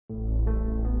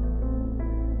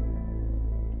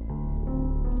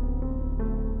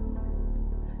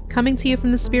Coming to you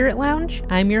from the Spirit Lounge,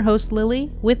 I'm your host Lily.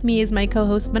 With me is my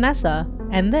co-host Vanessa,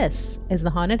 and this is the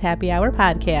Haunted Happy Hour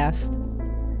podcast.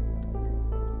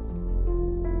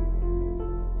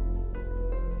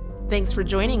 Thanks for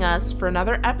joining us for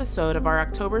another episode of our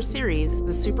October series,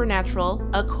 The Supernatural,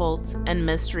 Occult, and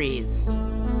Mysteries.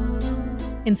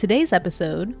 In today's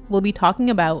episode, we'll be talking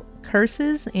about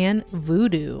curses and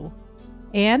voodoo.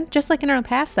 And just like in our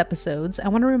past episodes, I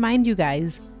want to remind you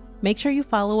guys, make sure you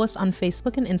follow us on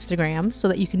Facebook and Instagram so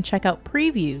that you can check out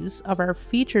previews of our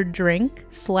featured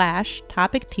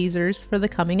drink/topic teasers for the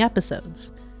coming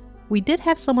episodes. We did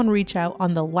have someone reach out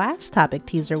on the last topic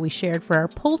teaser we shared for our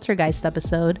Poltergeist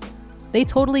episode. They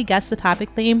totally guessed the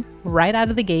topic theme right out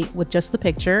of the gate with just the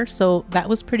picture, so that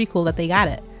was pretty cool that they got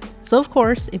it. So of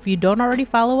course, if you don't already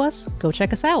follow us, go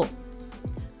check us out.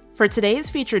 For today's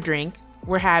featured drink,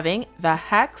 we're having the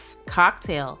Hex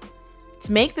Cocktail.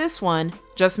 To make this one,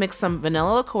 just mix some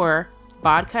vanilla liqueur,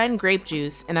 vodka, and grape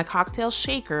juice in a cocktail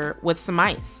shaker with some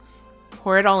ice.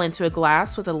 Pour it all into a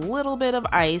glass with a little bit of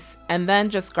ice, and then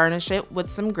just garnish it with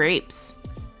some grapes.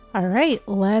 All right,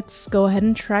 let's go ahead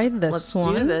and try this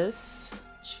one. Let's do this.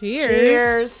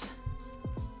 Cheers.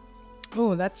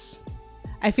 Oh,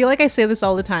 I feel like I say this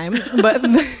all the time, but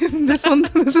this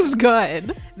is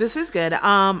good. This is good.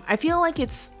 I feel like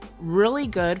it's really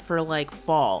good for like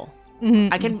fall.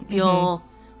 I can feel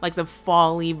like the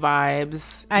fall-y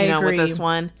vibes, I agree. with this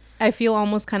one. I feel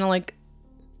almost kind of like,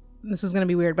 this is going to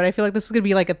be weird, but I feel like this is going to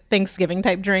be like a Thanksgiving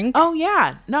type drink. Oh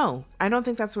yeah. No, I don't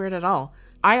think that's weird at all.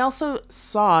 I also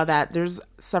saw that there's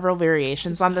several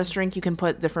variations on this drink. You can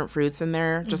put different fruits in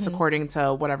there just according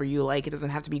to whatever you like. It doesn't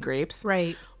have to be grapes.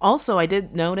 Right. Also, I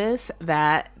did notice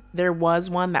that there was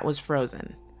one that was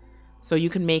frozen. So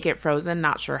you can make it frozen,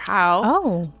 not sure how.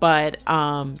 Oh. But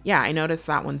yeah, I noticed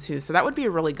that one too. So that would be a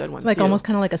really good one like too. almost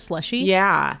kind of like a slushy?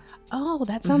 Yeah. Oh,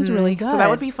 that sounds really good. So that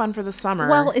would be fun for the summer.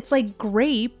 Well, it's like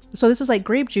grape. So this is like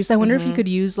grape juice. I wonder if you could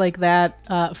use like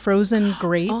that frozen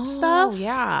grape stuff. Oh,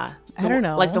 yeah. I don't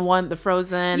know. Like the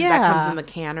frozen that comes in the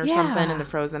can or something in the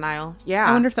frozen aisle. Yeah.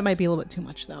 I wonder if that might be a little bit too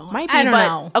much though. Might be, I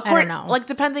don't know. Like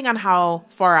depending on how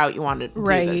far out you want to do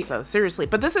right. this though. Seriously.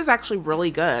 But this is actually really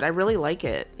good. I really like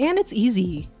it. And it's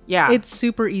easy. Yeah. It's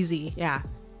super easy. Yeah.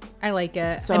 I like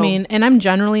it. So, I mean, and I'm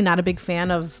generally not a big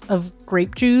fan of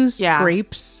grape juice,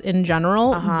 grapes in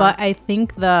general, but I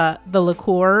think the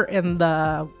liqueur and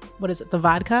the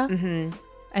vodka,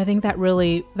 I think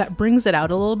that brings it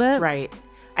out a little bit. Right.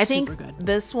 I think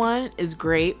this one is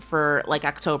great for like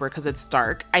October because it's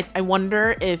dark. I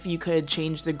wonder if you could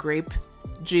change the grape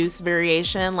juice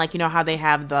variation, like you know how they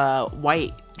have the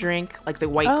white drink, like the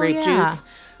white grape juice,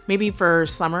 maybe for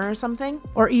summer or something.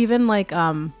 Or even like,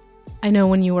 I know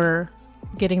when you were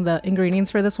getting the ingredients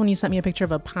for this one, you sent me a picture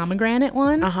of a pomegranate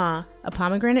one. A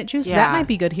pomegranate juice. Yeah. That might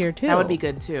be good here too. That would be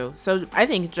good too. So I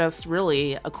think just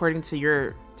really according to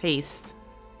your taste,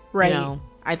 right?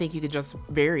 I think you could just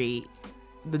vary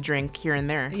the drink here and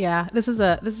there. Yeah, this is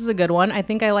a good one. I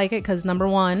think I like it because number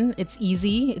one, it's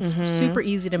easy. It's super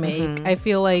easy to make. I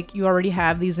feel like you already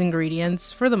have these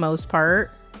ingredients for the most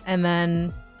part, and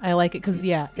then I like it because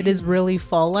it is really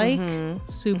fall-like,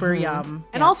 super yum.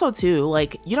 And also too,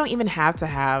 like you don't even have to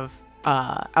have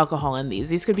alcohol in these.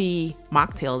 These could be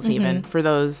mocktails even for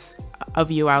those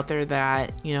of you out there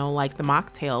that like the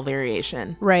mocktail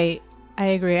variation. Right. I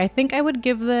agree. I think I would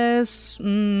give this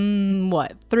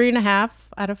 3.5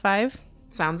 out of 5.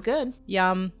 Sounds good.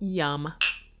 Yum. Yum.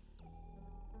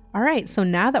 All right, so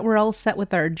now that we're all set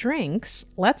with our drinks,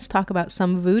 let's talk about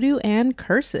some voodoo and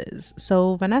curses.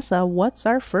 So Vanessa, what's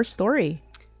our first story?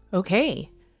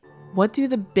 Okay. What do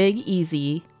the Big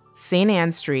Easy, St.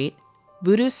 Anne Street,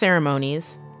 voodoo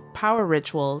ceremonies, power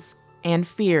rituals, and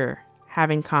fear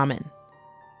have in common?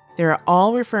 They're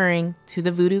all referring to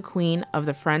the voodoo queen of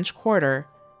the French Quarter,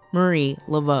 Marie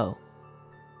Laveau.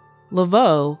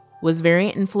 Laveau was very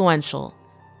influential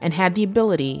and had the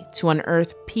ability to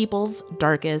unearth people's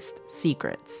darkest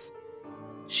secrets.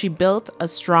 She built a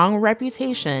strong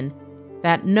reputation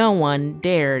that no one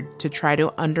dared to try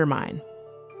to undermine.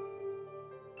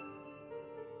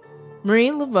 Marie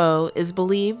Laveau is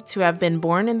believed to have been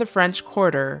born in the French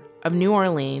Quarter of New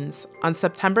Orleans on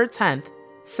September 10th,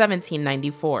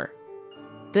 1794.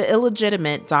 The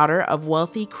illegitimate daughter of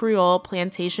wealthy Creole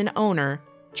plantation owner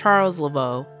Charles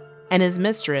Laveau and his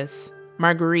mistress,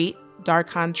 Marguerite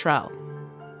d'Arcantrell.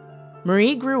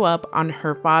 Marie grew up on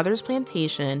her father's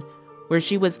plantation where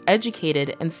she was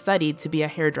educated and studied to be a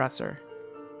hairdresser.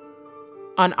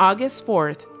 On August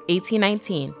 4th,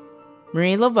 1819,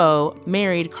 Marie Laveau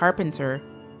married carpenter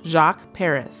Jacques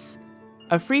Paris,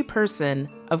 a free person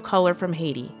of color from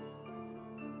Haiti.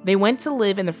 They went to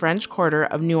live in the French Quarter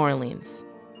of New Orleans.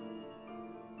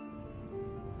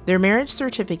 Their marriage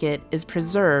certificate is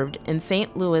preserved in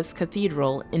St. Louis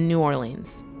Cathedral in New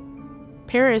Orleans.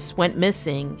 Paris went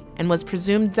missing and was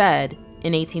presumed dead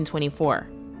in 1824.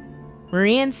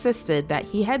 Marie insisted that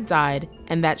he had died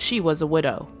and that she was a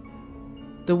widow.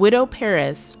 The widow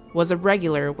Paris was a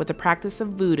regular with the practice of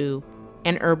voodoo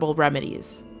and herbal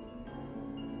remedies.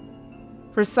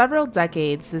 For several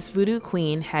decades, this voodoo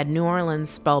queen had New Orleans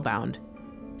spellbound.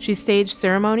 She staged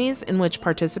ceremonies in which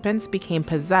participants became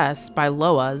possessed by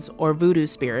loas or voodoo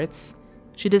spirits.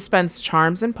 She dispensed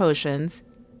charms and potions,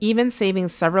 even saving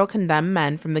several condemned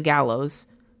men from the gallows,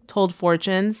 told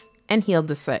fortunes, and healed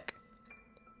the sick.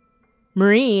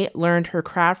 Marie learned her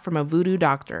craft from a voodoo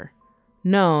doctor,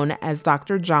 known as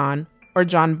Dr. John or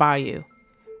John Bayou,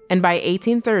 and by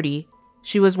 1830,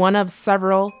 she was one of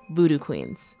several voodoo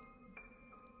queens.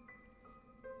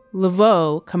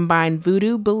 Laveau combined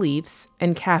voodoo beliefs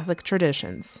and Catholic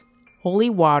traditions, holy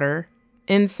water,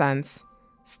 incense,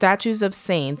 statues of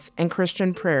saints, and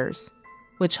Christian prayers,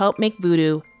 which helped make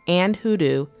voodoo and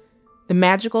hoodoo, the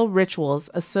magical rituals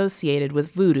associated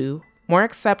with voodoo, more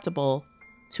acceptable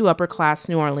to upper-class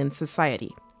New Orleans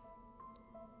society.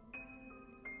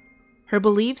 Her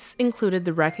beliefs included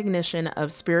the recognition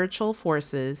of spiritual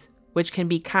forces, which can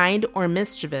be kind or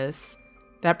mischievous,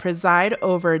 that preside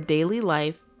over daily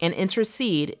life and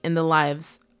intercede in the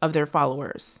lives of their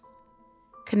followers.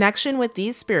 Connection with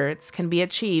these spirits can be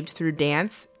achieved through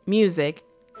dance, music,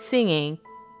 singing,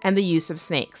 and the use of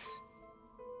snakes.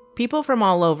 People from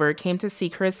all over came to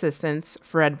seek her assistance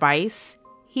for advice,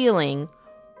 healing,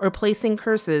 or placing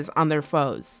curses on their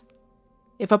foes.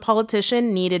 If a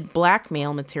politician needed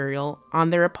blackmail material on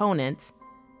their opponent,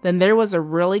 then there was a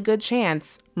really good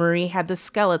chance Marie had the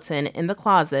skeleton in the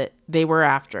closet they were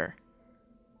after.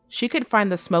 She could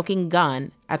find the smoking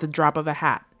gun at the drop of a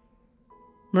hat.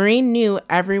 Marie knew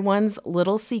everyone's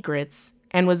little secrets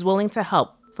and was willing to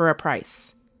help for a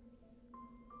price.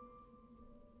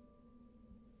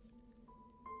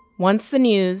 Once the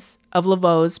news of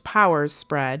Laveau's powers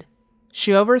spread,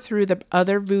 she overthrew the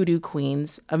other voodoo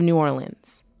queens of New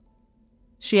Orleans.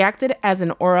 She acted as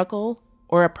an oracle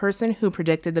or a person who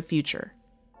predicted the future.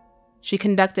 She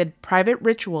conducted private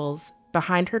rituals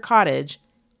behind her cottage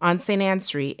on St. Anne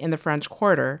Street in the French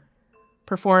Quarter,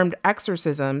 performed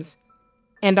exorcisms,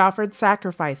 and offered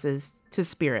sacrifices to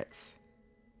spirits.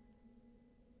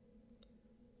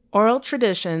 Oral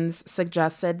traditions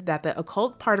suggested that the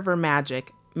occult part of her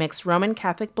magic mixed Roman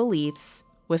Catholic beliefs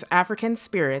with African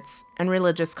spirits and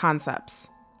religious concepts.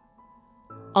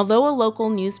 Although a local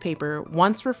newspaper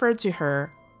once referred to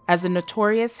her as a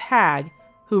notorious hag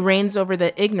who reigns over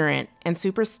the ignorant and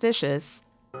superstitious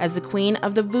as the queen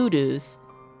of the voodoos,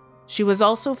 she was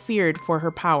also feared for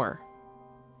her power.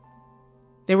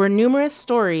 There were numerous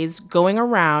stories going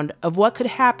around of what could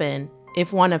happen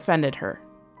if one offended her.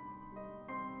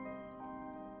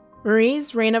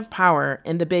 Marie's reign of power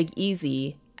in the Big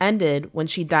Easy ended when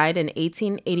she died in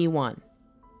 1881.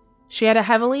 She had a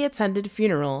heavily attended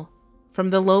funeral, from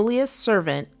the lowliest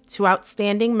servant to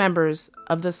outstanding members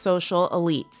of the social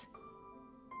elite.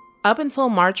 Up until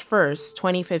March 1st,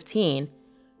 2015,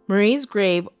 Marie's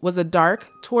grave was a dark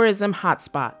tourism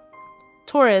hotspot.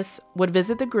 Tourists would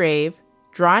visit the grave,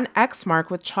 draw an X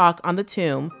mark with chalk on the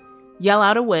tomb, yell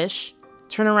out a wish,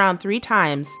 turn around 3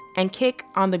 times, and kick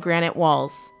on the granite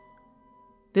walls.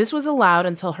 This was allowed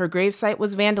until her gravesite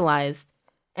was vandalized,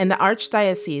 and the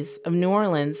Archdiocese of New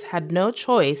Orleans had no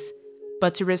choice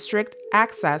but to restrict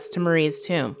access to Marie's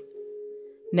tomb.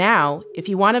 Now, if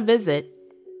you want to visit,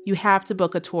 you have to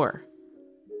book a tour.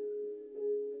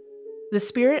 The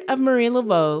spirit of Marie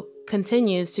Laveau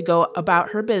continues to go about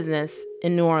her business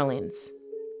in New Orleans.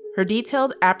 Her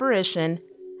detailed apparition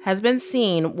has been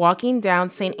seen walking down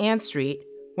St. Anne Street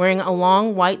wearing a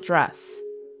long white dress.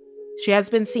 She has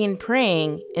been seen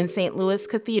praying in St. Louis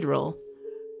Cathedral.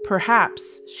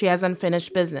 Perhaps she has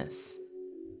unfinished business.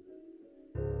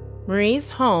 Marie's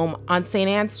home on St.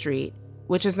 Anne Street,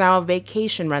 which is now a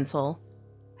vacation rental,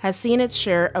 has seen its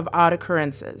share of odd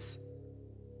occurrences.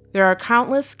 There are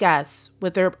countless guests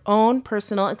with their own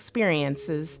personal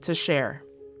experiences to share.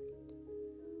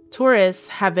 Tourists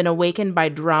have been awakened by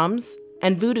drums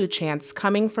and voodoo chants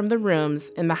coming from the rooms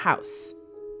in the house.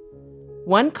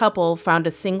 One couple found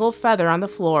a single feather on the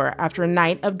floor after a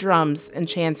night of drums and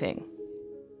chanting.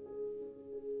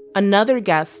 Another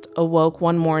guest awoke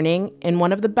one morning in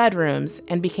one of the bedrooms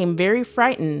and became very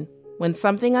frightened when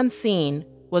something unseen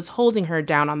was holding her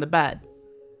down on the bed.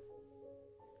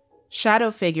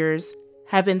 Shadow figures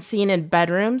have been seen in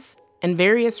bedrooms and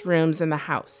various rooms in the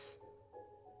house.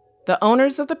 The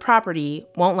owners of the property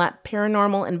won't let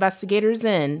paranormal investigators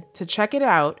in to check it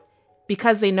out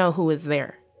because they know who is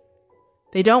there.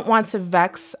 They don't want to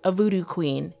vex a voodoo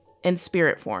queen in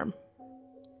spirit form.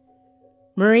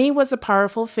 Marie was a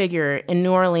powerful figure in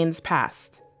New Orleans'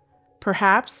 past.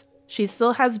 Perhaps she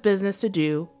still has business to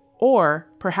do, or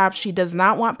perhaps she does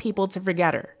not want people to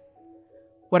forget her.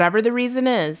 Whatever the reason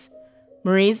is,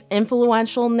 Marie's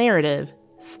influential narrative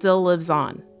still lives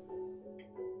on.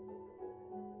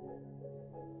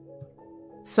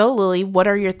 So, Lily, what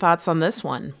are your thoughts on this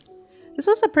one? This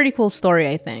was a pretty cool story,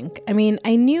 I think. I mean,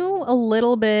 I knew a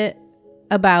little bit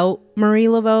about Marie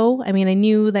Laveau. I mean, I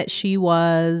knew that she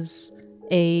was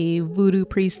a voodoo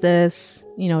priestess,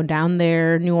 down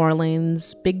there, New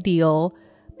Orleans, big deal.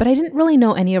 But I didn't really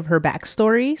know any of her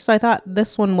backstory. So I thought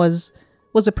this one was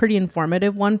a pretty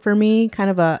informative one for me, kind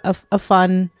of a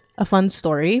fun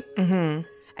story. Mm-hmm.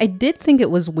 I did think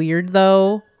it was weird,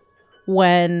 though,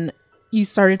 when you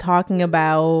started talking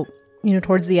about,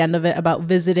 towards the end of it, about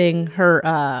visiting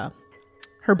her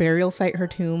burial site, her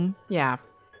tomb. Yeah.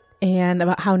 And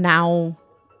about how now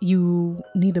you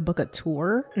need to book a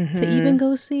tour to even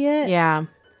go see it. Yeah.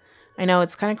 I know,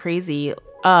 it's kind of crazy.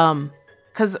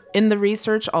 Because in the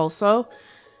research also,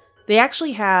 they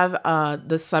actually have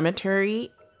the cemetery,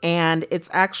 and it's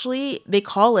actually, they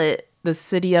call it the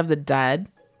City of the Dead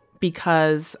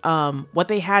because what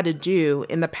they had to do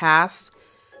in the past,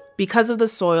 because of the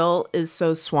soil is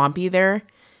so swampy there,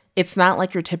 it's not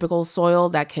like your typical soil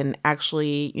that can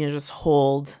actually, just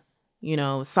hold,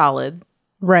 solid.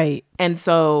 Right. And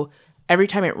so every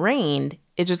time it rained,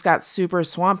 it just got super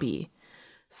swampy.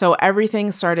 So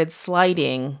everything started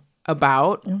sliding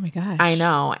about. Oh my gosh. I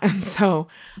know. And so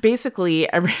basically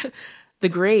the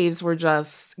graves were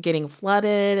just getting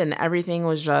flooded and everything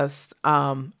was just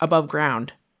above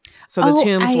ground. So the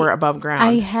tombs were above ground.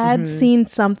 I had seen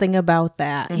something about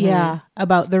that. Yeah.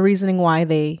 About the reasoning why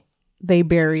they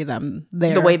bury them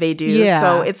there. The way they do. Yeah.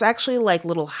 So it's actually like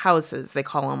little houses, they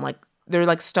call them. Like they're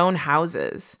like stone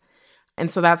houses. And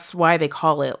so that's why they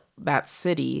call it that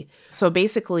city. So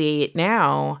basically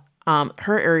now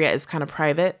her area is kind of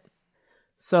private.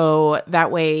 So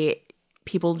that way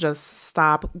people just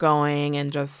stop going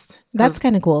and just... That's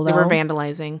kind of cool, though. They were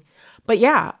vandalizing. But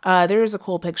yeah, there's a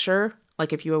cool picture.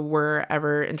 Like if you were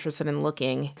ever interested in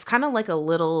looking, it's kind of like a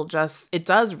little it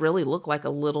does really look like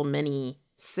a little mini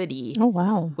city. Oh,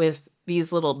 wow. With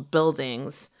these little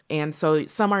buildings. And so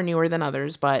some are newer than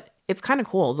others, but it's kind of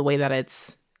cool the way that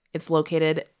it's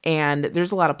located. And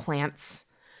there's a lot of plants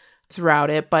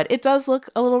throughout it, but it does look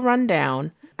a little run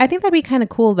down. I think that'd be kind of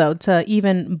cool, though, to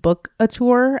even book a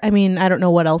tour. I mean, I don't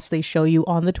know what else they show you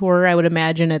on the tour. I would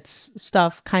imagine it's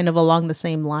stuff kind of along the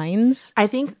same lines. I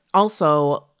think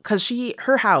also because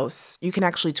her house, you can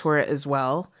actually tour it as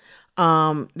well.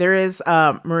 There is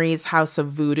Marie's House of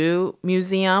Voodoo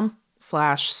Museum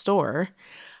 /store.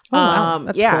 Oh, wow.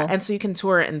 That's yeah, cool. and so you can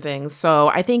tour it and things. So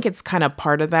I think it's kind of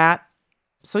part of that.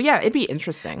 So yeah, it'd be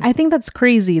interesting. I think that's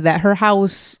crazy that her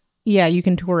house, yeah, you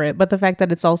can tour it, but the fact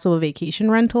that it's also a vacation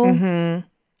rental. Mm-hmm.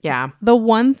 Yeah. The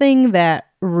one thing that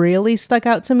really stuck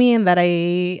out to me and that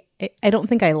I don't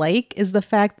think I like is the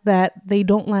fact that they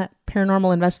don't let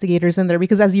paranormal investigators in there,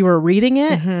 because as you were reading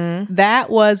it, that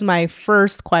was my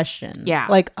first question. Yeah.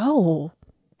 Like, oh,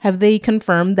 have they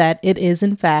confirmed that it is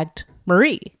in fact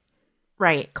Marie?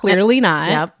 Right. Clearly not.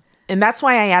 Yep. And that's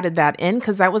why I added that in,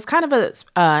 because that was kind of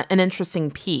an interesting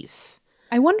piece.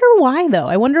 I wonder why, though.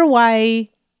 I wonder why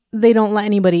they don't let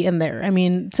anybody in there. I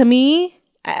mean, to me,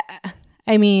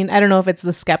 I don't know if it's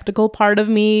the skeptical part of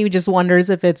me who just wonders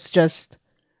if it's just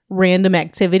random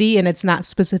activity and it's not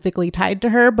specifically tied to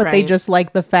her, but they just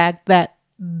like the fact that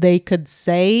they could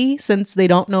say, since they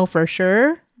don't know for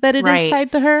sure, that it is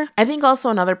tied to her. I think also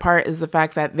another part is the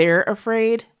fact that they're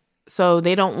afraid. So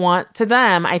they don't want, to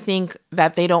them, I think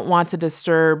that they don't want to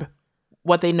disturb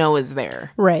what they know is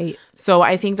there. Right. So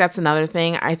I think that's another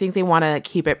thing. I think they want to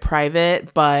keep it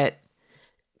private, but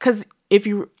because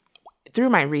through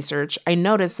my research, I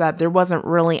noticed that there wasn't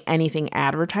really anything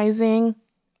advertising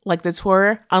like the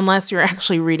tour, unless you're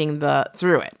actually reading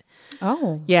through it.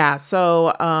 Oh. Yeah.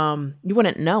 So you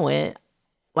wouldn't know it.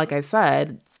 Like I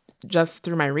said, just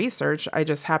through my research, I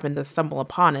just happened to stumble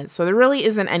upon it. So there really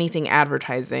isn't anything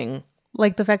advertising.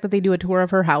 Like the fact that they do a tour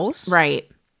of her house? Right.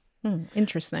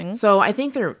 Interesting. So I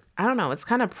think I don't know, it's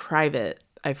kind of private,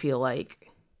 I feel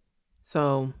like.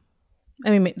 So.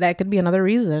 I mean, that could be another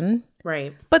reason.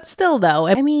 Right. But still, though,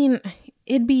 I mean,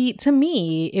 to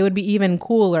me, it would be even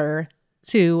cooler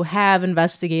to have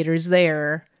investigators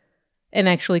there and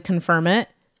actually confirm it.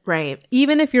 Right.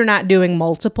 Even if you're not doing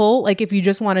multiple, like if you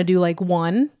just want to do like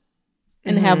one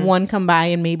and have one come by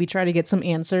and maybe try to get some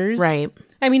answers. Right.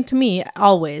 I mean, to me,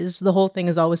 always, the whole thing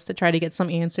is always to try to get some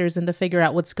answers and to figure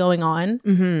out what's going on.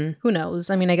 Mm-hmm. Who knows?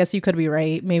 I mean, I guess you could be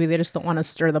right. Maybe they just don't want to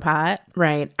stir the pot.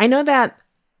 Right. I know that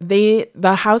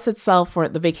the house itself, or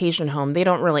the vacation home, they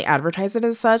don't really advertise it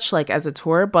as such, like as a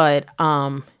tour, but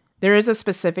there is a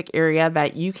specific area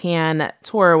that you can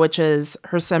tour, which is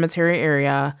her cemetery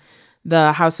area,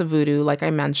 the House of Voodoo, like I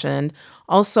mentioned.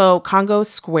 Also, Congo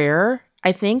Square,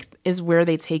 I think, is where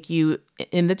they take you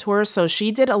in the tour. So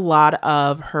she did a lot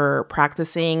of her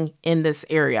practicing in this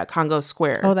area, Congo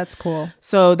Square. Oh, that's cool.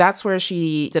 So that's where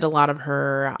she did a lot of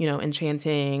her,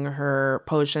 enchanting, her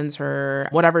potions, her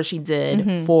whatever she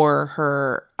did for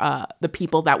her, the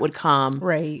people that would come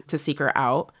to seek her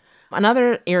out.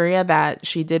 Another area that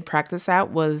she did practice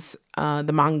at was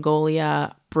the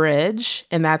Mongolia Bridge,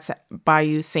 and that's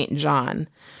Bayou St. John.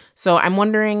 So I'm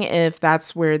wondering if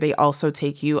that's where they also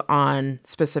take you on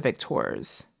specific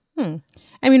tours.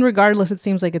 I mean, regardless, it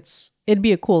seems like it'd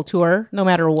be a cool tour no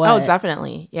matter what. Oh,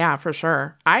 definitely. Yeah, for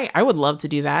sure. I would love to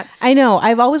do that. I know.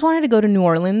 I've always wanted to go to New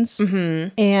Orleans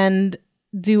and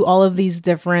do all of these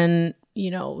different,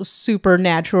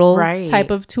 supernatural type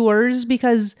of tours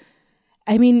because,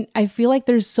 I mean, I feel like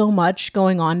there's so much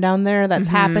going on down there that's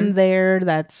happened there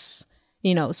that's,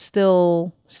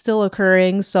 still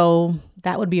occurring. So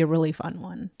that would be a really fun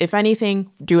one. If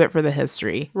anything, do it for the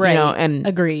history, and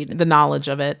agreed. The knowledge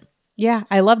of it. Yeah,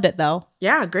 I loved it though.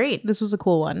 Yeah, great. This was a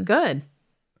cool one. Good.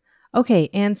 Okay,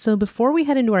 and so before we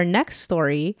head into our next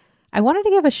story, I wanted to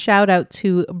give a shout out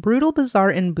to Brutal, Bizarre,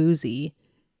 and Boozy.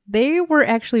 They were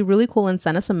actually really cool and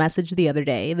sent us a message the other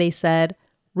day. They said,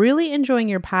 "Really enjoying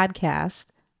your podcast.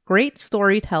 Great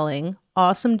storytelling.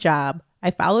 Awesome job. I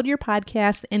followed your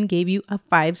podcast and gave you a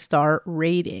 5-star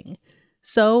rating."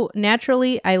 So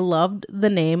naturally, I loved the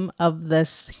name of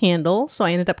this handle, so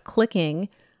I ended up clicking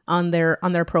on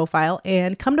their profile,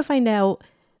 and come to find out,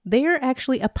 they're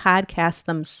actually a podcast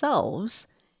themselves.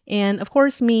 And of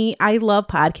course, I love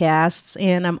podcasts,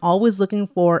 and I'm always looking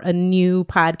for a new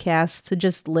podcast to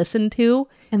just listen to.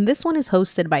 And this one is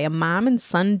hosted by a mom and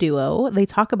son duo. They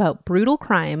talk about brutal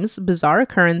crimes, bizarre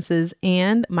occurrences,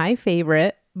 and my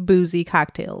favorite, boozy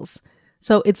cocktails.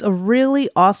 So it's a really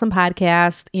awesome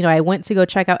podcast. I went to go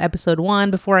check out episode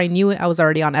 1. Before I knew it, I was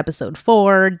already on episode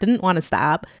 4. Didn't want to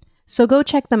stop. So go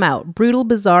check them out. Brutal,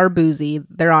 Bizarre, Boozy.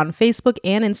 They're on Facebook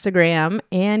and Instagram,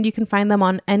 and you can find them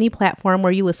on any platform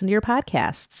where you listen to your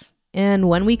podcasts. And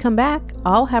when we come back,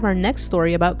 I'll have our next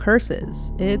story about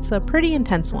curses. It's a pretty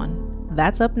intense one.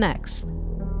 That's up next.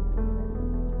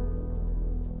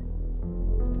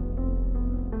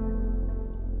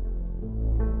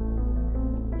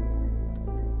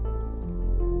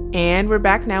 And we're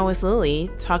back now with Lily,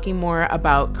 talking more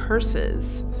about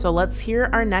curses. So let's hear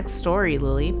our next story,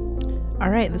 Lily. All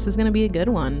right, this is going to be a good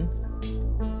one.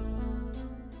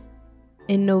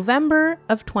 In November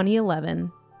of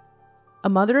 2011, a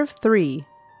mother of 3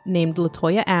 named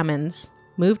Latoya Ammons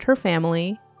moved her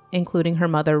family, including her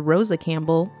mother Rosa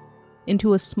Campbell,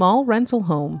 into a small rental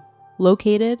home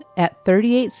located at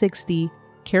 3860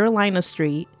 Carolina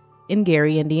Street in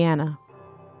Gary, Indiana.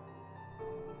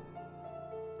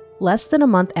 Less than a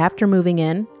month after moving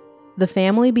in, the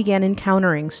family began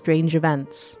encountering strange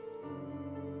events.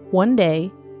 One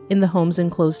day, in the home's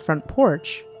enclosed front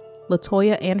porch,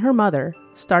 Latoya and her mother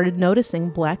started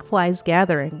noticing black flies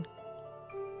gathering.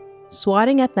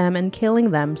 Swatting at them and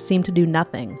killing them seemed to do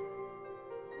nothing.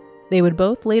 They would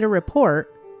both later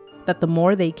report that the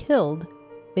more they killed,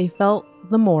 they felt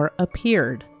the more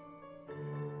appeared.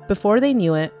 Before they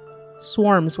knew it,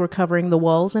 swarms were covering the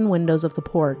walls and windows of the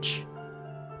porch.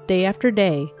 Day after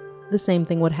day, the same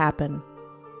thing would happen.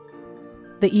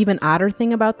 The even odder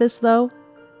thing about this, though,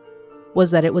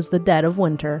 was that it was the dead of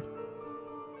winter.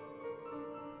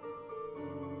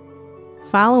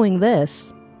 Following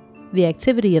this, the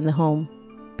activity in the home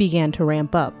began to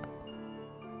ramp up.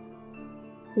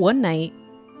 One night,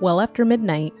 well after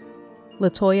midnight,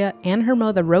 Latoya and her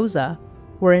mother Rosa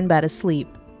were in bed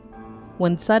asleep,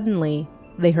 when suddenly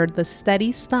they heard the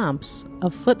steady stomps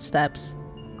of footsteps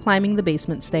climbing the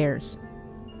basement stairs.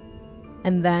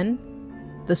 And then,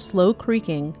 the slow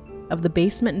creaking of the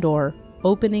basement door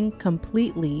opening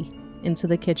completely into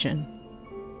the kitchen.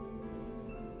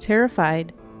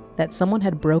 Terrified that someone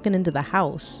had broken into the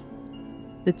house,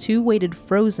 the two waited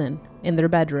frozen in their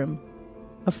bedroom,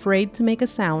 afraid to make a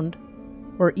sound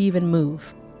or even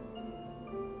move.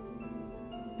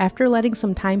 After letting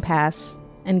some time pass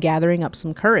and gathering up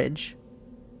some courage,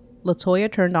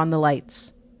 Latoya turned on the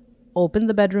lights, opened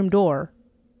the bedroom door,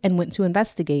 and went to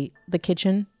investigate the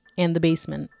kitchen and the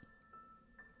basement.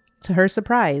 To her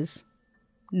surprise,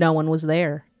 no one was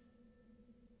there.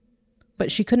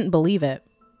 But she couldn't believe it.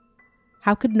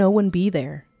 How could no one be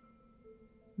there?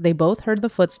 They both heard the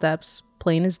footsteps,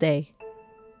 plain as day,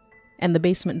 and the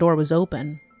basement door was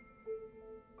open.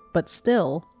 But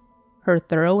still, her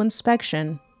thorough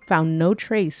inspection found no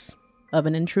trace of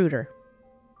an intruder.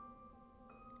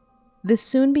 This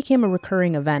soon became a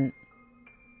recurring event.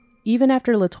 Even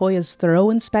after LaToya's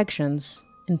thorough inspections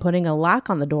and putting a lock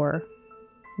on the door,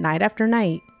 night after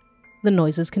night, the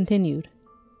noises continued.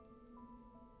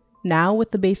 Now,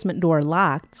 with the basement door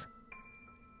locked,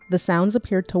 the sounds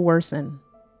appeared to worsen,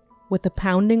 with the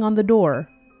pounding on the door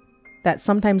that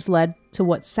sometimes led to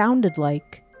what sounded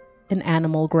like an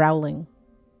animal growling.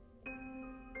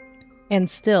 And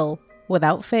still,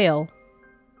 without fail,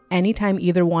 anytime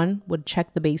either one would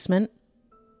check the basement,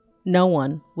 no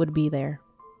one would be there.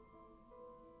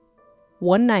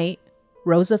 One night,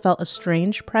 Rosa felt a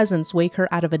strange presence wake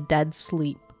her out of a dead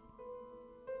sleep.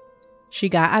 She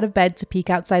got out of bed to peek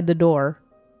outside the door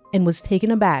and was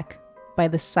taken aback by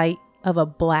the sight of a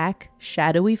black,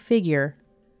 shadowy figure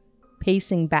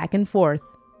pacing back and forth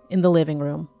in the living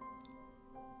room.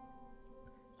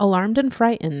 Alarmed and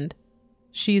frightened,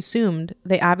 she assumed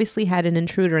they obviously had an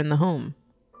intruder in the home.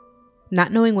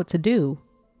 Not knowing what to do,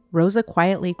 Rosa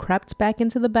quietly crept back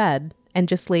into the bed and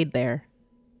just laid there,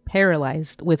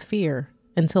 paralyzed with fear,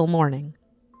 until morning.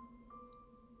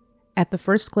 At the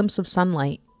first glimpse of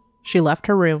sunlight, she left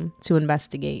her room to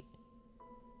investigate.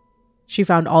 She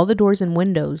found all the doors and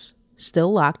windows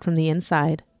still locked from the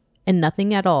inside, and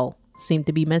nothing at all seemed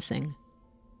to be missing.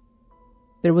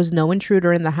 There was no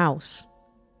intruder in the house.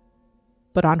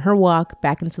 But on her walk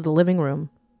back into the living room,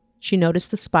 she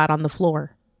noticed a spot on the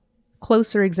floor.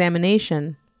 Closer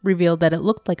examination revealed that it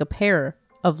looked like a pair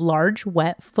of large,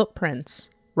 wet footprints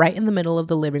right in the middle of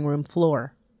the living room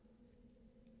floor.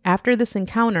 After this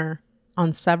encounter,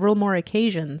 on several more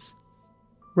occasions,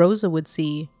 Rosa would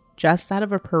see, just out of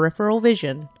her peripheral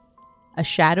vision, a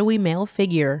shadowy male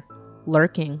figure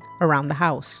lurking around the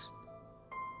house.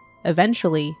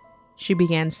 Eventually, she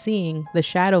began seeing the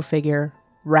shadow figure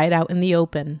right out in the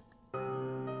open.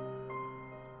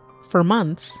 For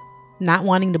months, not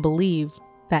wanting to believe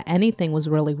that anything was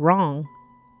really wrong,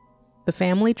 the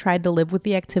family tried to live with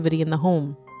the activity in the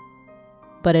home.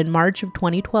 But in March of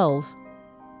 2012,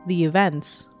 the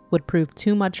events would prove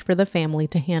too much for the family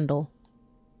to handle.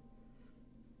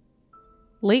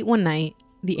 Late one night,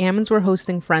 the Ammons were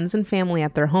hosting friends and family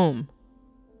at their home.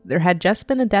 There had just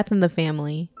been a death in the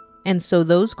family, and so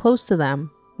those close to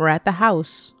them were at the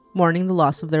house mourning the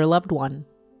loss of their loved one.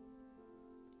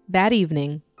 That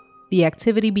evening, the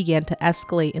activity began to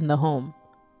escalate in the home.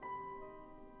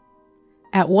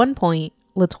 At one point,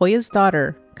 LaToya's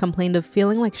daughter complained of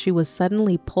feeling like she was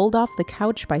suddenly pulled off the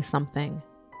couch by something,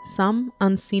 some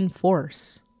unseen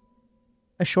force.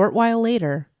 A short while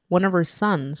later, one of her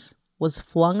sons was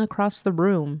flung across the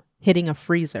room, hitting a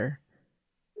freezer.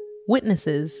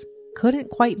 Witnesses couldn't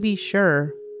quite be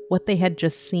sure what they had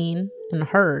just seen and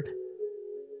heard.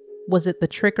 Was it the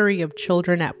trickery of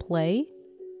children at play,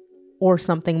 or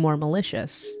something more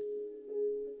malicious?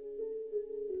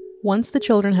 Once the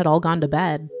children had all gone to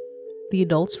bed, the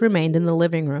adults remained in the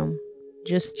living room,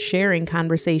 just sharing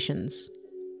conversations.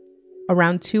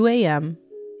 Around 2 a.m.,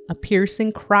 a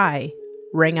piercing cry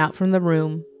rang out from the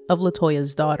room of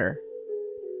LaToya's daughter.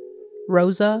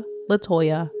 Rosa,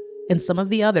 LaToya, and some of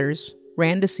the others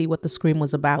ran to see what the scream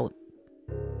was about.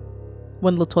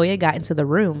 When LaToya got into the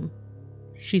room,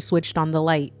 she switched on the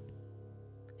light,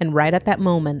 and right at that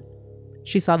moment,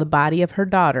 she saw the body of her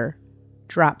daughter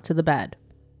drop to the bed.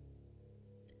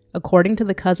 According to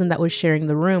the cousin that was sharing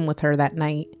the room with her that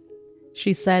night,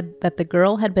 she said that the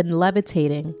girl had been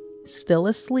levitating, still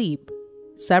asleep,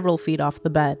 several feet off the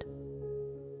bed.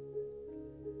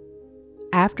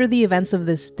 After the events of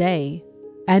this day,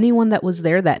 anyone that was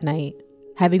there that night,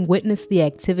 having witnessed the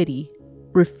activity,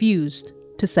 refused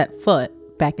to set foot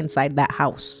back inside that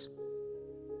house.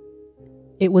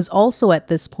 It was also at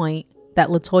this point that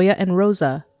LaToya and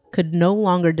Rosa could no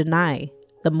longer deny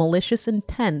the malicious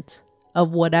intent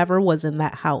of whatever was in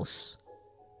that house.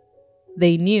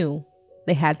 They knew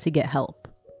they had to get help.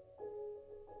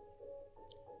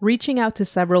 Reaching out to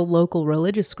several local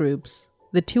religious groups,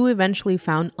 the two eventually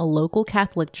found a local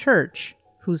Catholic church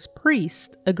whose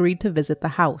priest agreed to visit the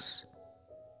house.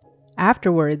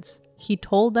 Afterwards, he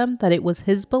told them that it was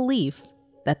his belief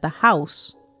that the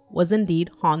house was indeed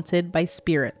haunted by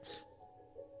spirits.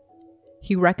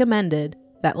 He recommended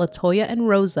that LaToya and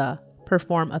Rosa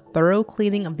perform a thorough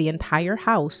cleaning of the entire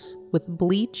house with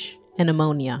bleach and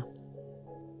ammonia,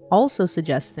 also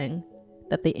suggesting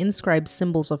that they inscribe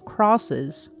symbols of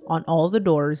crosses on all the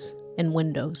doors and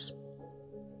windows.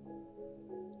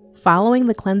 Following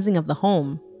the cleansing of the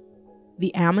home,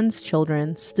 the Ammons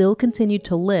children still continued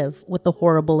to live with the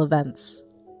horrible events,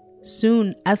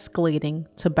 soon escalating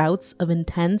to bouts of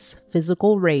intense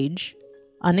physical rage,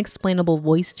 unexplainable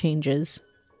voice changes,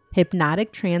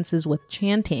 hypnotic trances with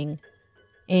chanting,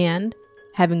 and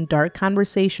having dark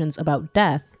conversations about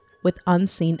death with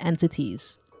unseen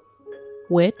entities,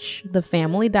 which the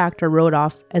family doctor wrote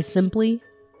off as simply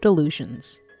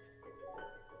delusions.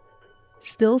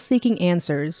 Still seeking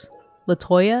answers,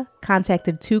 LaToya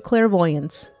contacted 2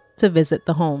 clairvoyants to visit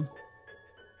the home.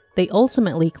 They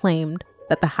ultimately claimed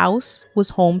that the house was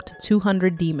home to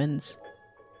 200 demons,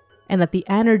 and that the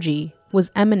energy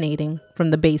was emanating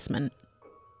from the basement.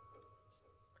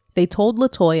 They told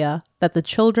LaToya that the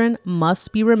children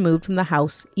must be removed from the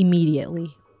house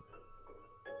immediately.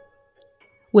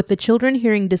 With the children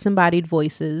hearing disembodied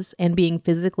voices and being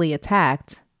physically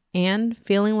attacked, and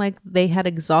feeling like they had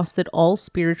exhausted all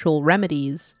spiritual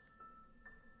remedies,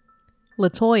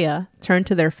 LaToya turned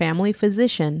to their family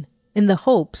physician in the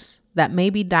hopes that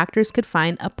maybe doctors could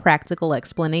find a practical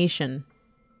explanation.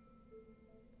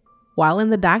 While in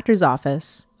the doctor's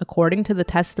office, according to the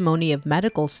testimony of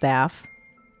medical staff,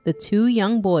 the 2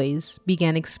 young boys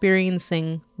began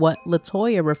experiencing what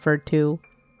LaToya referred to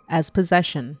as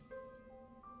possession.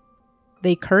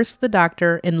 They cursed the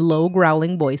doctor in low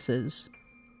growling voices.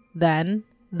 Then,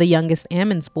 the youngest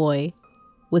Ammons boy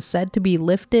was said to be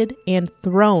lifted and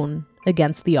thrown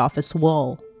against the office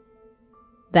wall.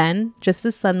 Then, just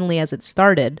as suddenly as it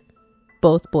started,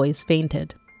 both boys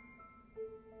fainted.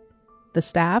 The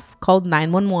staff called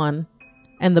 911,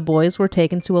 and the boys were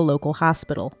taken to a local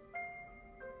hospital.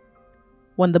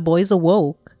 When the boys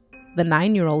awoke, the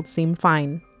 9-year-old seemed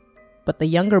fine, but the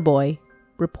younger boy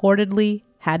reportedly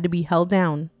had to be held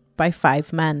down by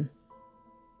 5 men.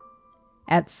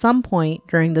 At some point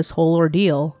during this whole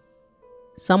ordeal,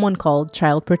 someone called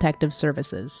Child Protective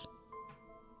Services.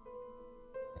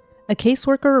 A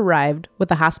caseworker arrived with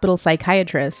a hospital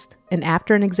psychiatrist, and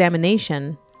after an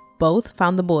examination, both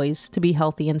found the boys to be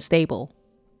healthy and stable.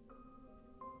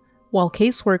 While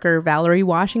caseworker Valerie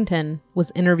Washington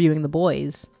was interviewing the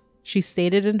boys, she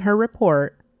stated in her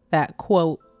report that,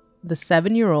 quote, the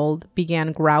 7-year-old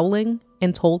began growling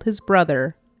and told his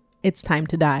brother, "It's time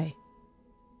to die."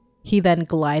 He then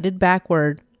glided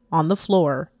backward on the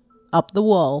floor, up the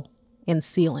wall, and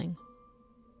ceiling.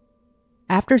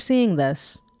 After seeing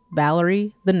this,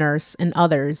 Valerie, the nurse, and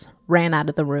others ran out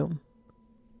of the room.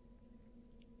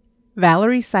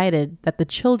 Valerie cited that the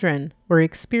children were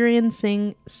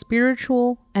experiencing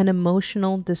spiritual and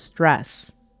emotional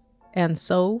distress, and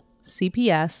so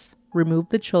CPS removed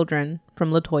the children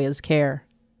from LaToya's care.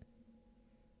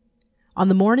 On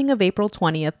the morning of April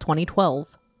 20th,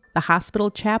 2012, the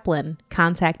hospital chaplain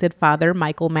contacted Father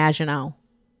Michael Maginot.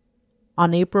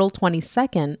 On April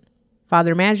 22nd,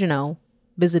 Father Maginot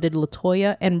visited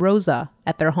LaToya and Rosa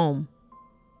at their home.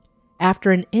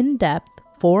 After an in-depth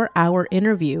 4-hour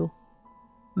interview,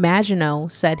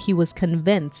 Maginot said he was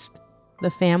convinced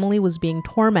the family was being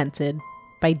tormented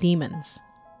by demons.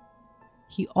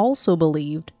 He also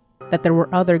believed that there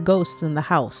were other ghosts in the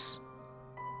house.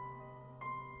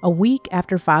 A week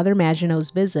after Father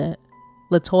Maginot's visit,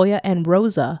 LaToya and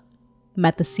Rosa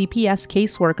met the CPS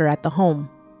caseworker at the home,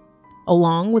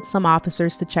 along with some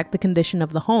officers to check the condition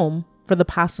of the home for the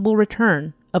possible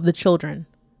return of the children.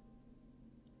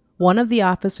 One of the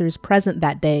officers present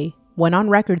that day went on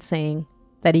record saying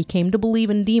that he came to believe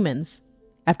in demons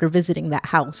after visiting that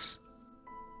house.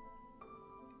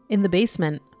 In the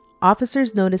basement,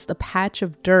 officers noticed a patch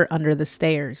of dirt under the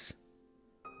stairs.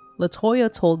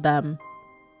 LaToya told them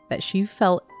that she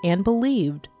felt and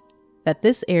believed that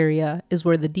this area is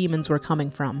where the demons were coming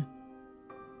from.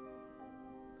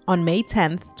 On May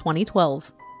 10th,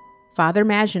 2012, Father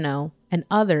Maginot and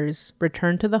others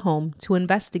returned to the home to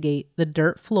investigate the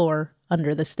dirt floor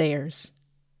under the stairs.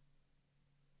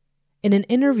 In an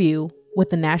interview with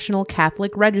the National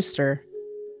Catholic Register,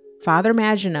 Father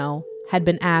Maginot had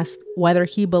been asked whether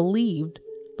he believed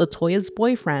LaToya's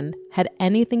boyfriend had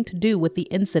anything to do with the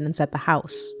incidents at the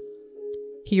house.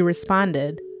 He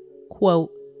responded,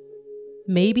 quote,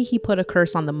 "Maybe he put a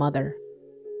curse on the mother.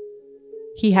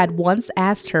 He had once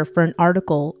asked her for an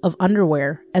article of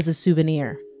underwear as a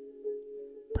souvenir.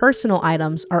 Personal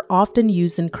items are often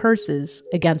used in curses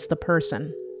against a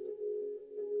person."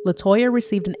 LaToya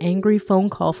received an angry phone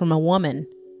call from a woman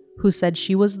who said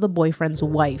she was the boyfriend's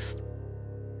wife.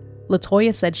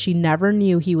 LaToya said she never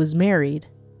knew he was married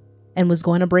and was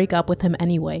going to break up with him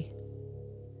anyway.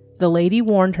 The lady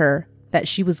warned her that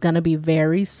she was going to be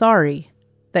very sorry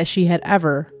that she had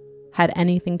ever had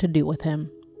anything to do with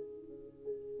him.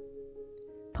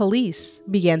 Police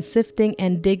began sifting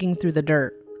and digging through the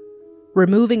dirt.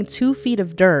 Removing 2 feet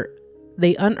of dirt,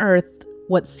 they unearthed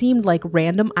what seemed like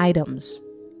random items.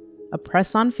 A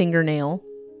press-on fingernail,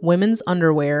 women's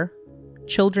underwear,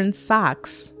 children's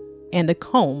socks, and a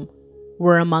comb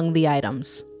were among the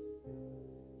items.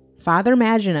 Father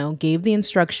Maginot gave the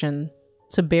instruction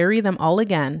to bury them all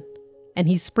again, and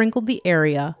he sprinkled the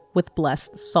area with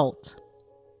blessed salt.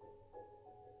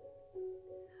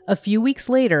 A few weeks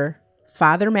later,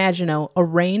 Father Maginot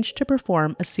arranged to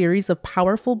perform a series of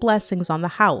powerful blessings on the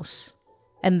house,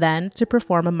 and then to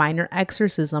perform a minor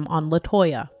exorcism on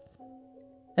LaToya.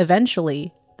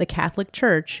 Eventually, the Catholic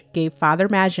Church gave Father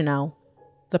Maginot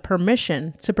the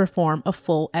permission to perform a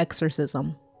full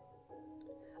exorcism.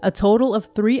 A total of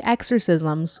 3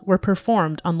 exorcisms were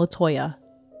performed on LaToya.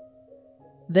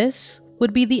 This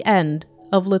would be the end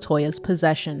of LaToya's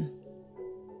possession.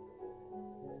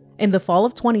 In the fall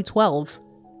of 2012,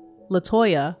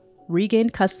 LaToya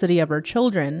regained custody of her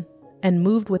children and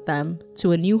moved with them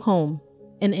to a new home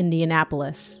in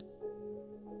Indianapolis.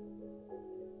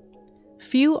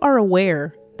 Few are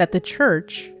aware that the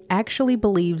church actually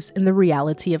believes in the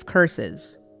reality of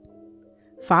curses.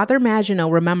 Father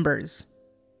Maginot remembers,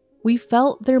 "We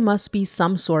felt there must be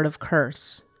some sort of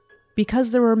curse,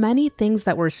 because there were many things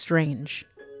that were strange.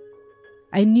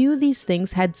 I knew these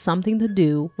things had something to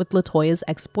do with LaToya's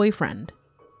ex-boyfriend.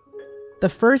 The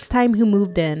first time he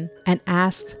moved in and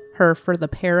asked her for the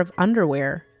pair of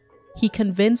underwear, he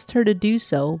convinced her to do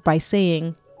so by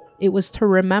saying it was to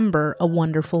remember a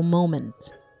wonderful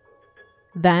moment.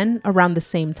 Then, around the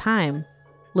same time,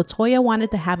 LaToya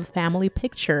wanted to have a family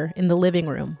picture in the living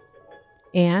room.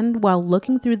 And while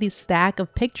looking through the stack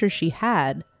of pictures she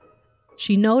had,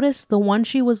 she noticed the one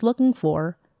she was looking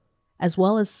for, as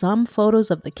well as some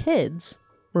photos of the kids,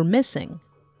 were missing.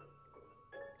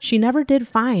 She never did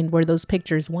find where those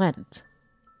pictures went."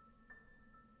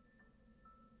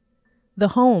 The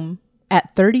home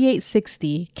at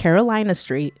 3860 Carolina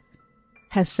Street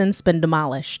has since been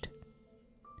demolished,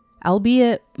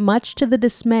 albeit much to the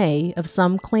dismay of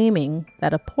some claiming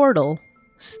that a portal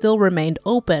still remained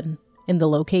open in the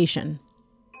location.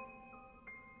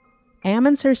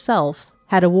 Ammons herself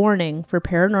had a warning for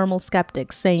paranormal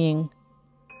skeptics saying,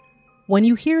 "When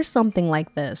you hear something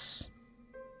like this,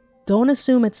 don't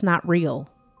assume it's not real,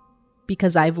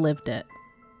 because I've lived it.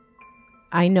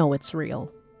 I know it's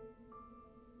real."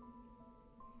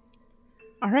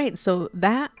 All right, so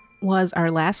that was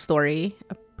our last story.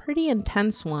 A pretty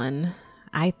intense one,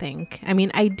 I think. I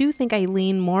mean, I do think I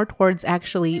lean more towards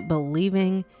actually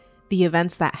believing the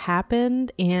events that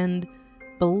happened and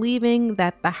believing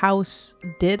that the house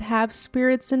did have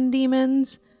spirits and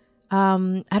demons.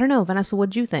 I don't know, Vanessa,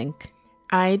 what'd you think?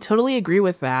 I totally agree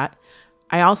with that.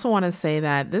 I also want to say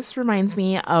that this reminds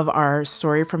me of our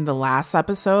story from the last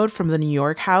episode from the New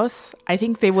York house. I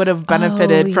think they would have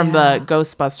benefited from the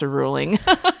Ghostbuster ruling.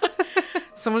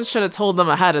 Someone should have told them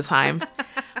ahead of time.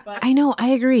 I know, I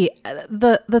agree.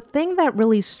 The thing that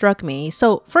really struck me,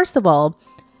 so first of all,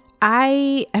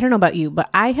 I don't know about you, but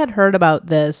I had heard about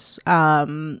this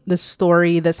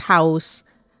story, this house,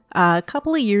 a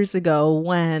couple of years ago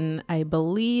when I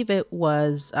believe it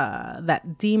was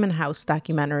that Demon House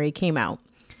documentary came out.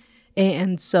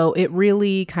 And so it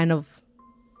really kind of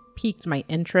piqued my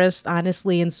interest,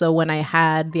 honestly. And so when I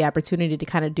had the opportunity to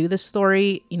kind of do this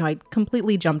story, I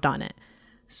completely jumped on it.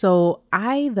 So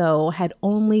I, though, had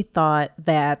only thought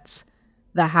that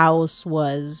the house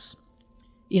was,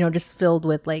 just filled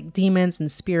with like demons and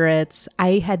spirits.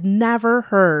 I had never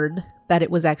heard that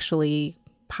it was actually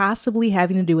possibly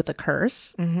having to do with a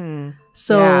curse. Mm-hmm.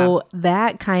 So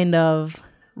that kind of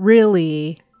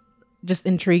really just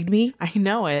intrigued me. I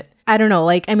know it. I don't know.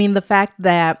 The fact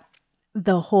that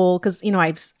the whole, because,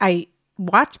 I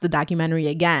watched the documentary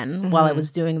again while I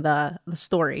was doing the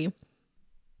story.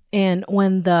 And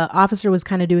when the officer was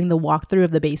kind of doing the walkthrough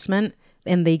of the basement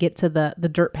and they get to the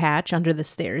dirt patch under the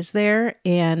stairs there,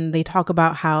 and they talk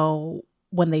about how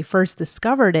when they first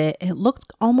discovered it, it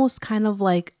looked almost kind of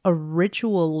like a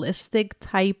ritualistic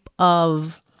type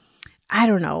of, I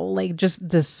don't know, like just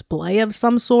display of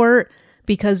some sort.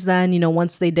 Because then,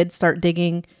 once they did start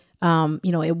digging,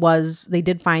 they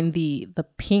did find the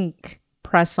pink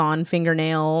press-on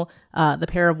fingernail, the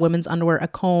pair of women's underwear, a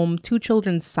comb, 2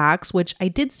 children's socks, which I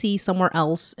did see somewhere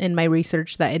else in my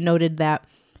research that it noted that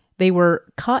they were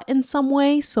cut in some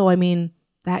way. So,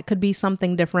 that could be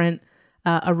something different.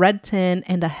 A red tin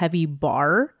and a heavy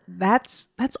bar. That's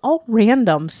all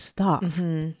random stuff.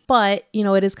 Mm-hmm. But,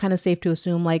 it is kind of safe to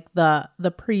assume, like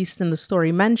the priest in the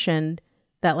story mentioned,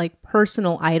 that like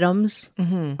personal items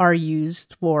are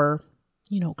used for,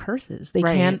 curses.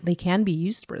 They can be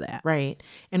used for that. Right.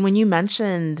 And when you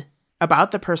mentioned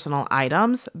about the personal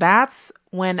items, that's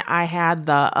when I had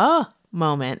the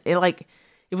moment. It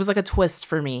was like a twist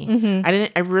for me.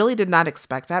 I really did not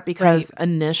expect that because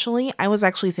initially I was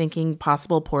actually thinking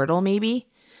possible portal maybe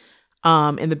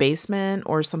in the basement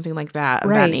or something like that of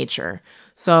that nature.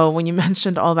 So when you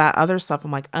mentioned all that other stuff,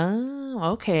 I'm like,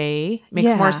 oh, okay.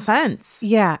 Makes more sense.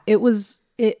 Yeah, it was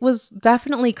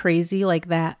definitely crazy, like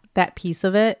that piece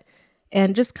of it.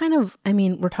 And just kind of, I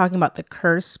mean, we're talking about the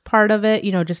curse part of it,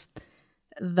 just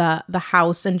the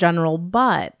house in general.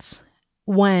 But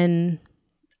when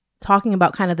talking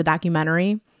about kind of the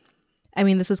documentary, I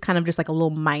mean, this is kind of just like a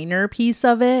little minor piece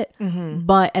of it.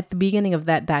 But at the beginning of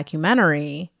that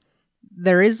documentary,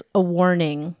 there is a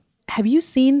warning. Have you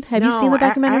seen the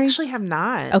documentary? I actually have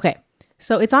not. Okay.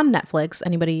 So it's on Netflix.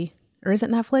 Anybody, or is it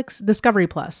Netflix? Discovery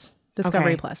Plus.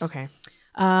 Okay.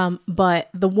 But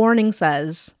the warning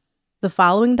says, the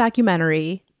following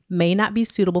documentary may not be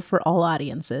suitable for all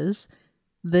audiences.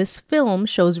 This film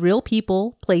shows real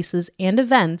people, places, and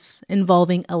events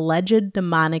involving alleged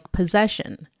demonic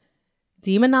possession.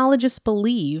 Demonologists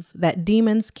believe that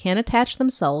demons can attach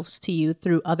themselves to you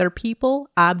through other people,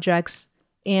 objects,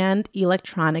 and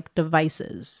electronic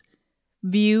devices.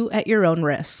 View at your own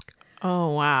risk. Oh,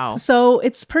 wow. So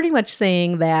it's pretty much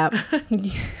saying that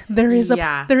there is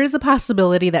a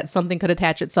possibility that something could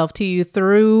attach itself to you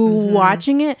through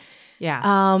watching it.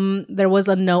 Yeah. There was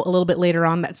a note a little bit later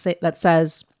on that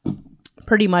says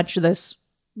pretty much this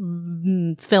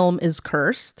film is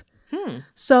cursed.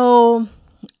 So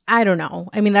I don't know.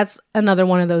 I mean, that's another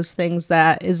one of those things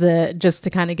that is just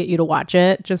to kind of get you to watch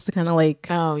it, just to kind of like,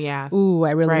 oh yeah, ooh,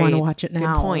 I really want to watch it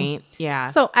now. Good point. Yeah.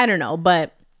 So I don't know,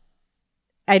 but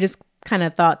I just kind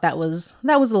of thought that was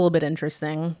a little bit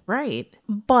interesting. Right.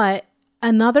 But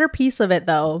another piece of it,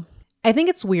 though, I think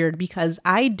it's weird because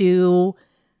I do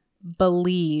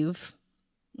believe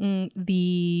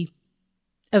the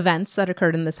events that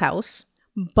occurred in this house.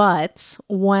 But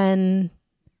when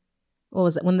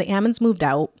the Ammons moved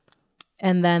out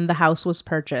and then the house was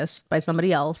purchased by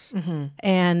somebody else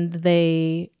and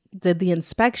they did the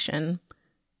inspection,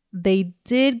 they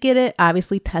did get it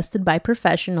obviously tested by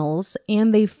professionals,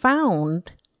 and they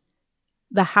found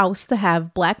the house to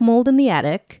have black mold in the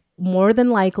attic, more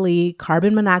than likely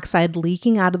carbon monoxide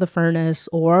leaking out of the furnace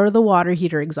or the water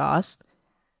heater exhaust.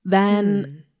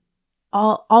 Then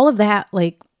all of that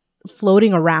like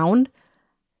floating around,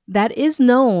 that is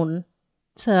known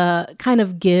to kind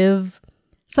of give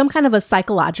some kind of a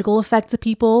psychological effect to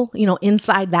people,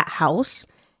 inside that house.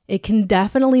 It can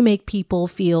definitely make people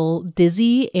feel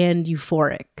dizzy and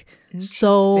euphoric.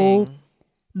 So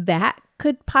that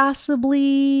could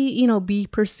possibly, be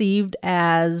perceived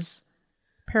as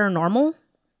paranormal.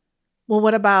 Well,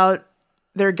 what about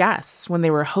their guests when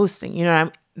they were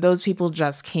hosting? Those people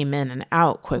just came in and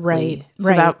out quickly. Right.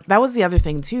 So that was the other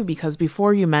thing too, because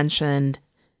before you mentioned,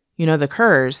 the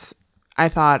curse, I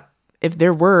thought if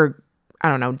there were, I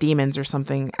don't know, demons or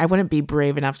something, I wouldn't be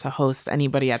brave enough to host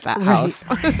anybody at that house.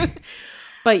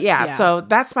 But yeah, so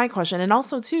that's my question. And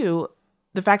also too,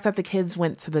 the fact that the kids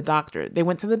went to the doctor. They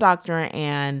went to the doctor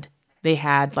and they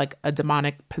had like a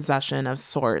demonic possession of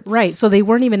sorts. Right. So they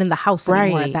weren't even in the house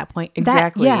anymore at that point.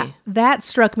 Exactly. That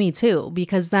struck me too,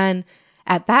 because then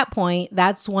at that point,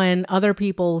 that's when other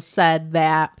people said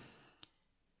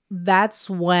that's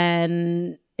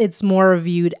when it's more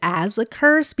viewed as a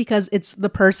curse because it's the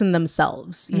person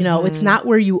themselves. It's not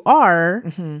where you are.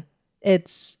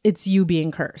 It's you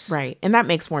being cursed. Right. And that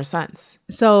makes more sense.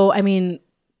 So, I mean,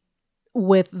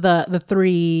 with the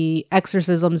 3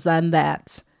 exorcisms then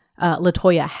that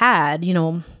LaToya had,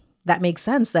 that makes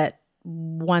sense that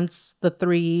once the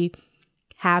 3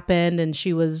 happened and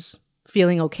she was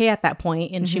feeling okay at that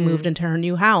point and she moved into her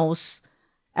new house,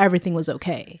 everything was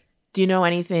okay. Do you know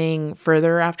anything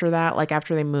further after that, like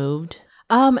after they moved?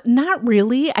 Not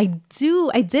really. I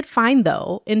did find,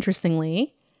 though,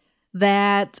 interestingly,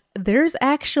 that there's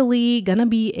actually gonna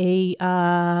be a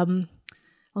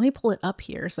let me pull it up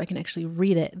here so I can actually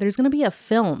read it. There's gonna be a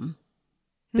film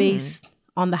based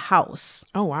on the house.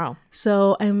 Oh wow.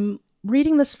 So I'm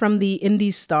reading this from the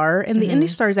Indie Star, and the Indie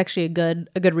Star is actually a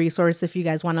good resource if you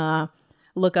guys want to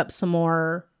look up some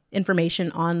more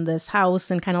information on this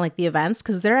house and kind of like the events,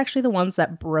 because they're actually the ones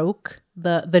that broke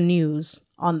the news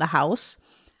on the house.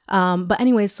 But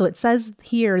anyways, so it says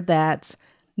here that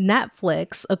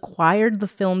Netflix acquired the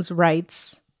film's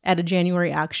rights at a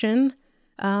January auction.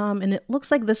 And it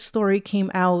looks like this story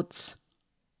came out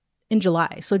in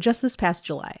July. So just this past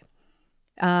July.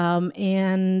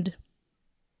 And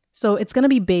so it's going to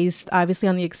be based obviously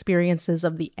on the experiences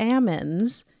of the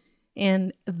Ammons,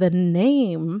 and the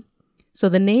name. So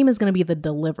the name is going to be The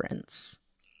Deliverance.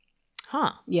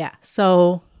 Huh. Yeah.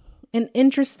 So an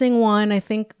interesting one. I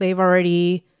think they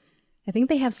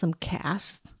have some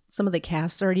of the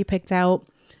cast already picked out.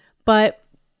 But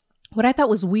what I thought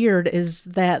was weird is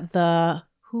that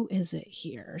who is it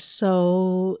here?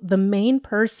 So the main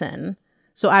person,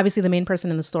 obviously the main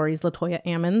person in the story is LaToya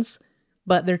Ammons,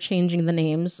 but they're changing the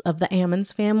names of the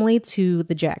Ammons family to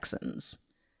the Jacksons.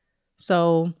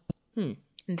 So,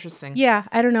 interesting. Yeah,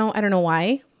 I don't know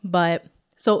why, but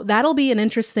so that'll be an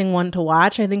interesting one to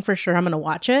watch. I think for sure I'm going to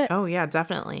watch it. Oh yeah,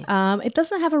 definitely. It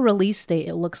doesn't have a release date,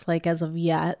 it looks like, as of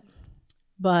yet.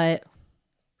 But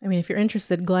I mean, if you're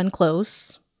interested, Glenn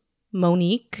Close,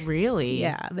 Monique. Really?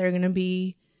 Yeah, they're going to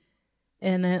be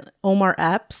in it. Omar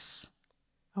Epps.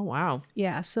 Oh wow.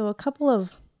 Yeah, so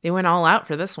they went all out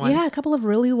for this one. Yeah, a couple of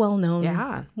really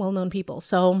well-known people.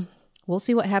 So we'll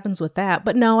see what happens with that.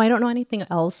 But no, I don't know anything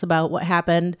else about what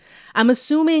happened. I'm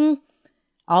assuming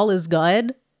all is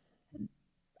good.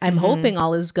 I'm hoping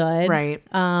all is good. Right.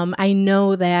 I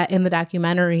know that in the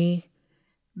documentary,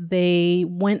 they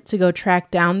went to go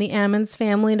track down the Ammons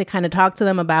family to kind of talk to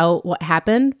them about what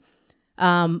happened.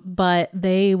 But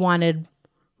they wanted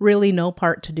really no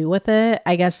part to do with it.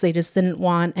 I guess they just didn't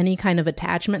want any kind of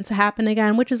attachment to happen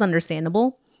again, which is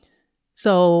understandable.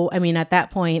 So, I mean, at that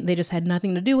point, they just had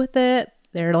nothing to do with it.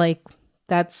 They're like,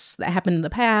 that happened in the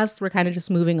past. We're kind of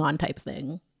just moving on type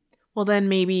thing. Well, then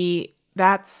maybe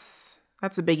that's a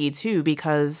biggie too,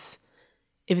 because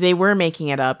if they were making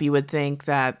it up, you would think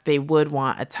that they would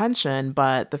want attention,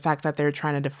 but the fact that they're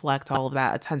trying to deflect all of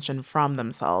that attention from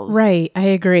themselves. Right, I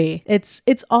agree. It's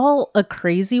all a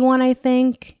crazy one, I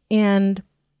think, and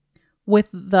with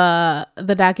the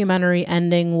documentary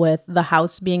ending with the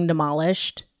house being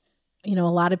demolished, you know, a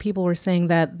lot of people were saying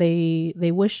that they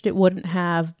wished it wouldn't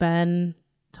have been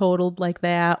totaled like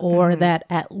that, or that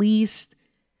at least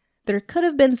there could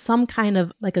have been some kind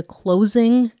of like a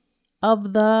closing of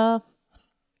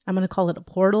I'm going to call it a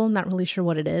portal. Not really sure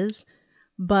what it is,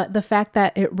 but the fact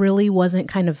that it really wasn't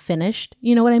kind of finished,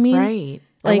 you know what I mean? Right.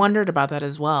 Like, I wondered about that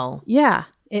as well. Yeah,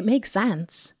 it makes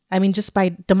sense. I mean, just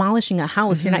by demolishing a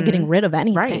house, you're not getting rid of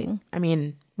anything. Right. I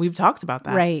mean, we've talked about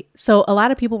that. Right. So a lot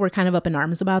of people were kind of up in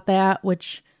arms about that,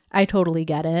 which I totally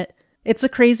get it. It's a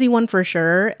crazy one for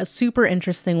sure. A super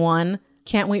interesting one.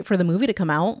 Can't wait for the movie to come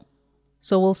out.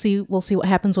 So we'll see what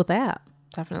happens with that.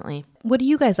 Definitely. What do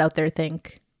you guys out there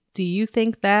think? Do you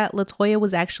think that LaToya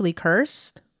was actually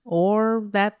cursed, or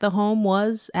that the home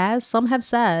was, as some have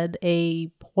said, a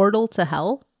portal to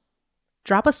hell?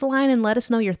 Drop us a line and let us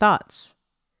know your thoughts.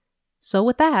 So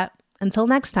with that, until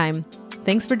next time,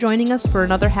 thanks for joining us for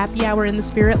another happy hour in the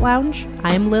Spirit Lounge.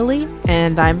 I'm Lily.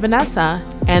 And I'm Vanessa.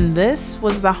 And this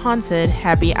was the Haunted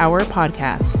Happy Hour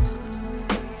podcast.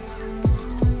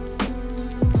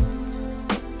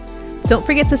 Don't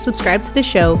forget to subscribe to the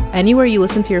show anywhere you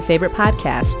listen to your favorite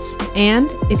podcasts. And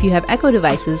if you have Echo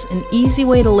devices, an easy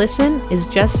way to listen is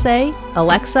just say,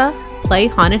 Alexa, play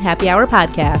Haunted Happy Hour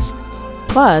podcast.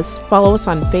 Plus, follow us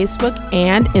on Facebook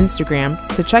and Instagram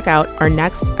to check out our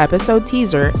next episode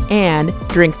teaser and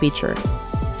drink feature.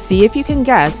 See if you can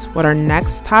guess what our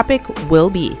next topic will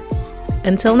be.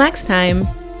 Until next time,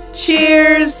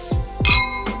 cheers!